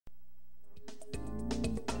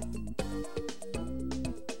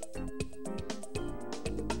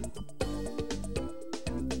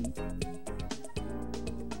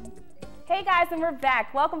Hey guys, and we're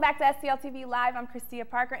back. Welcome back to STL TV Live. I'm Christia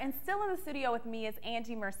Parker, and still in the studio with me is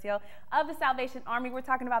Angie Merseal of the Salvation Army. We're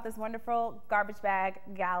talking about this wonderful garbage bag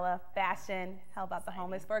gala fashion held out the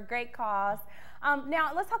homeless for a great cause. Now,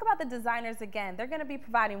 let's talk about the designers again. They're going to be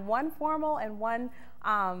providing one formal and one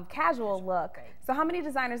casual look. So how many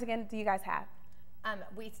designers again do you guys have?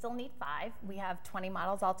 We still need 5. We have 20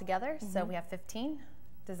 models altogether, so we have 15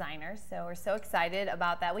 designers. So we're so excited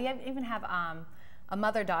about that. We even have a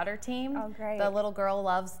mother-daughter team. Oh, great. The little girl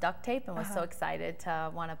loves duct tape and was so excited to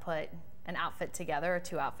want to put an outfit together, or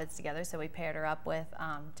 2 outfits together. So we paired her up with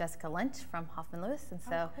Jessica Lynch from Hoffman Lewis. And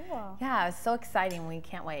so, cool. Yeah, it's so exciting. We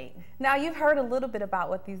can't wait. Now, you've heard a little bit about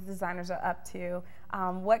what these designers are up to.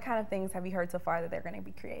 What kind of things have you heard so far that they're going to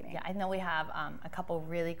be creating? Yeah, I know we have a couple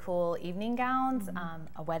really cool evening gowns,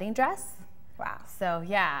 a wedding dress. Wow. So,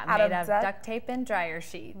 yeah, made of duct tape and dryer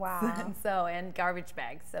sheets. Wow. And garbage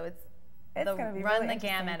bags. So it's going to be run really the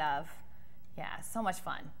gamut of, yeah, so much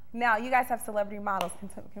fun. Now, you guys have celebrity models.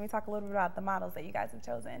 Can we talk a little bit about the models that you guys have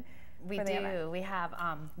chosen? We do. We have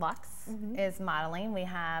Lux is modeling. We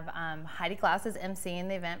have Heidi Klaus is emceeing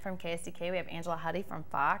the event from KSDK. We have Angela Huddy from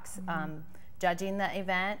Fox judging the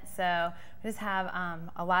event. So we just have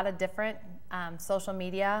a lot of different social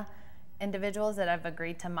media individuals that have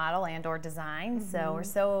agreed to model and or design. So we're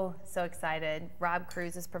so excited. Rob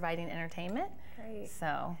Cruz is providing entertainment. Great.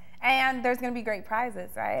 So. And there's going to be great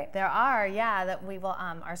prizes, right? There are, yeah. That we will.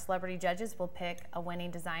 Our celebrity judges will pick a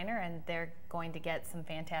winning designer, and they're going to get some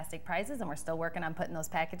fantastic prizes. And we're still working on putting those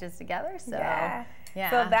packages together. So, yeah.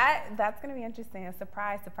 So that's going to be interesting. A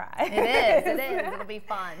surprise. It is. It is. It'll be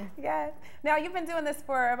fun. Yes. Now, you've been doing this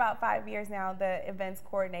for about 5 years now. The events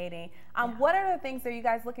coordinating. What are the things that you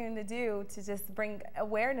guys looking to do to just bring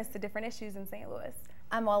awareness to different issues in St. Louis?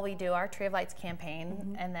 Well, we do our Tree of Lights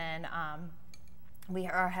campaign, and then. We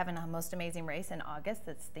are having a Most Amazing Race in August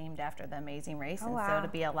that's themed after the Amazing Race, so it'll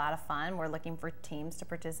be a lot of fun. We're looking for teams to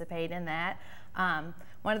participate in that.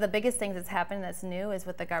 One of the biggest things that's happened that's new is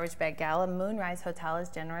with the Garbage Bag Gala, Moonrise Hotel has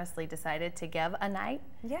generously decided to give a night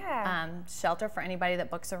shelter for anybody that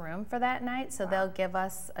books a room for that night, so they'll give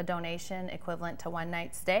us a donation equivalent to 1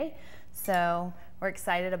 night stay. So we're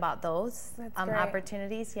excited about those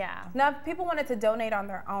opportunities. Yeah. Now, if people wanted to donate on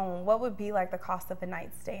their own, what would be like the cost of a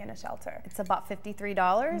night stay in a shelter? It's about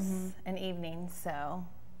 $53 an evening, so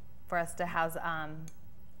for us to house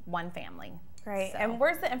 1 family. Great. So. And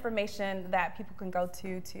where's the information that people can go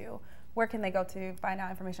to? Where can they go to find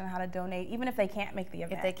out information on how to donate, even if they can't make the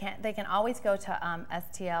event? If they can't, they can always go to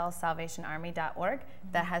stlsalvationarmy.org.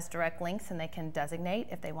 That has direct links, and they can designate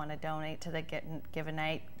if they want to donate to the Give a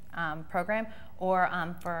Night program, or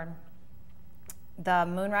for the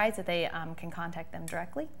Moonrise, that they can contact them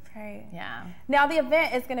directly. Right. Yeah. Now, the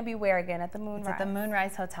event is going to be where again? At the Moonrise? It's at the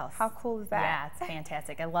Moonrise Hotel. How cool is that? Yeah, it's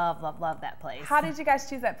fantastic. I love that place. How did you guys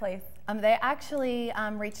choose that place? They actually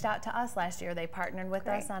reached out to us last year. They partnered with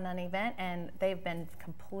us on an event, and they've been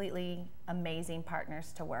completely amazing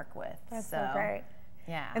partners to work with. That's so great.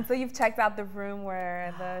 Yeah. And so you've checked out the room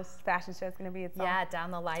where the fashion show is going to be. Yeah,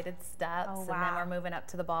 down the lighted steps. Oh, wow. And then we're moving up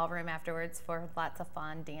to the ballroom afterwards for lots of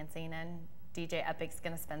fun dancing, and DJ Epic's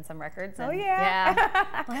going to spin some records. And, yeah.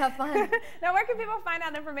 We'll have fun. Now, where can people find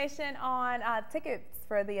out information on tickets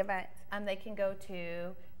for the event? They can go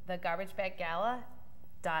to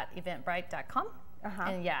thegarbagebaggala.eventbrite.com.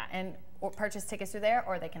 Or purchase tickets through there,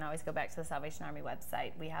 or they can always go back to the Salvation Army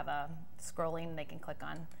website. We have a scrolling, they can click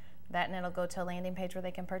on that, and it'll go to a landing page where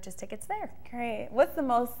they can purchase tickets there. Great. What's the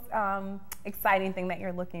most exciting thing that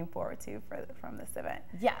you're looking forward to from this event?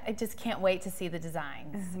 Yeah, I just can't wait to see the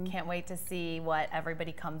designs. Can't wait to see what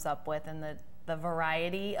everybody comes up with, and the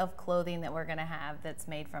variety of clothing that we're going to have that's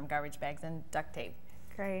made from garbage bags and duct tape.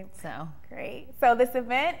 Great. Great. So this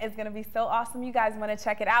event is going to be so awesome. You guys want to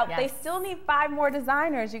check it out. Yes. They still need 5 more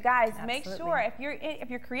designers. You guys, Absolutely. Make sure if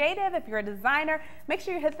you're creative, if you're a designer, make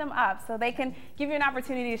sure you hit them up so they can give you an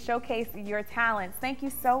opportunity to showcase your talents. Thank you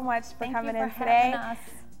so much for coming in today. Us.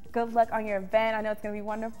 Good luck on your event. I know it's going to be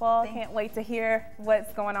wonderful. Can't wait to hear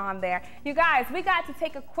what's going on there. You guys, we got to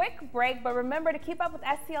take a quick break, but remember to keep up with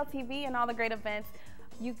STL TV and all the great events.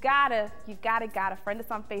 You gotta friend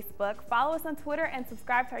us on Facebook, follow us on Twitter, and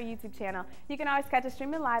subscribe to our YouTube channel. You can always catch us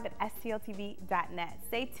streaming live at stltv.net.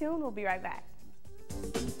 Stay tuned, we'll be right back.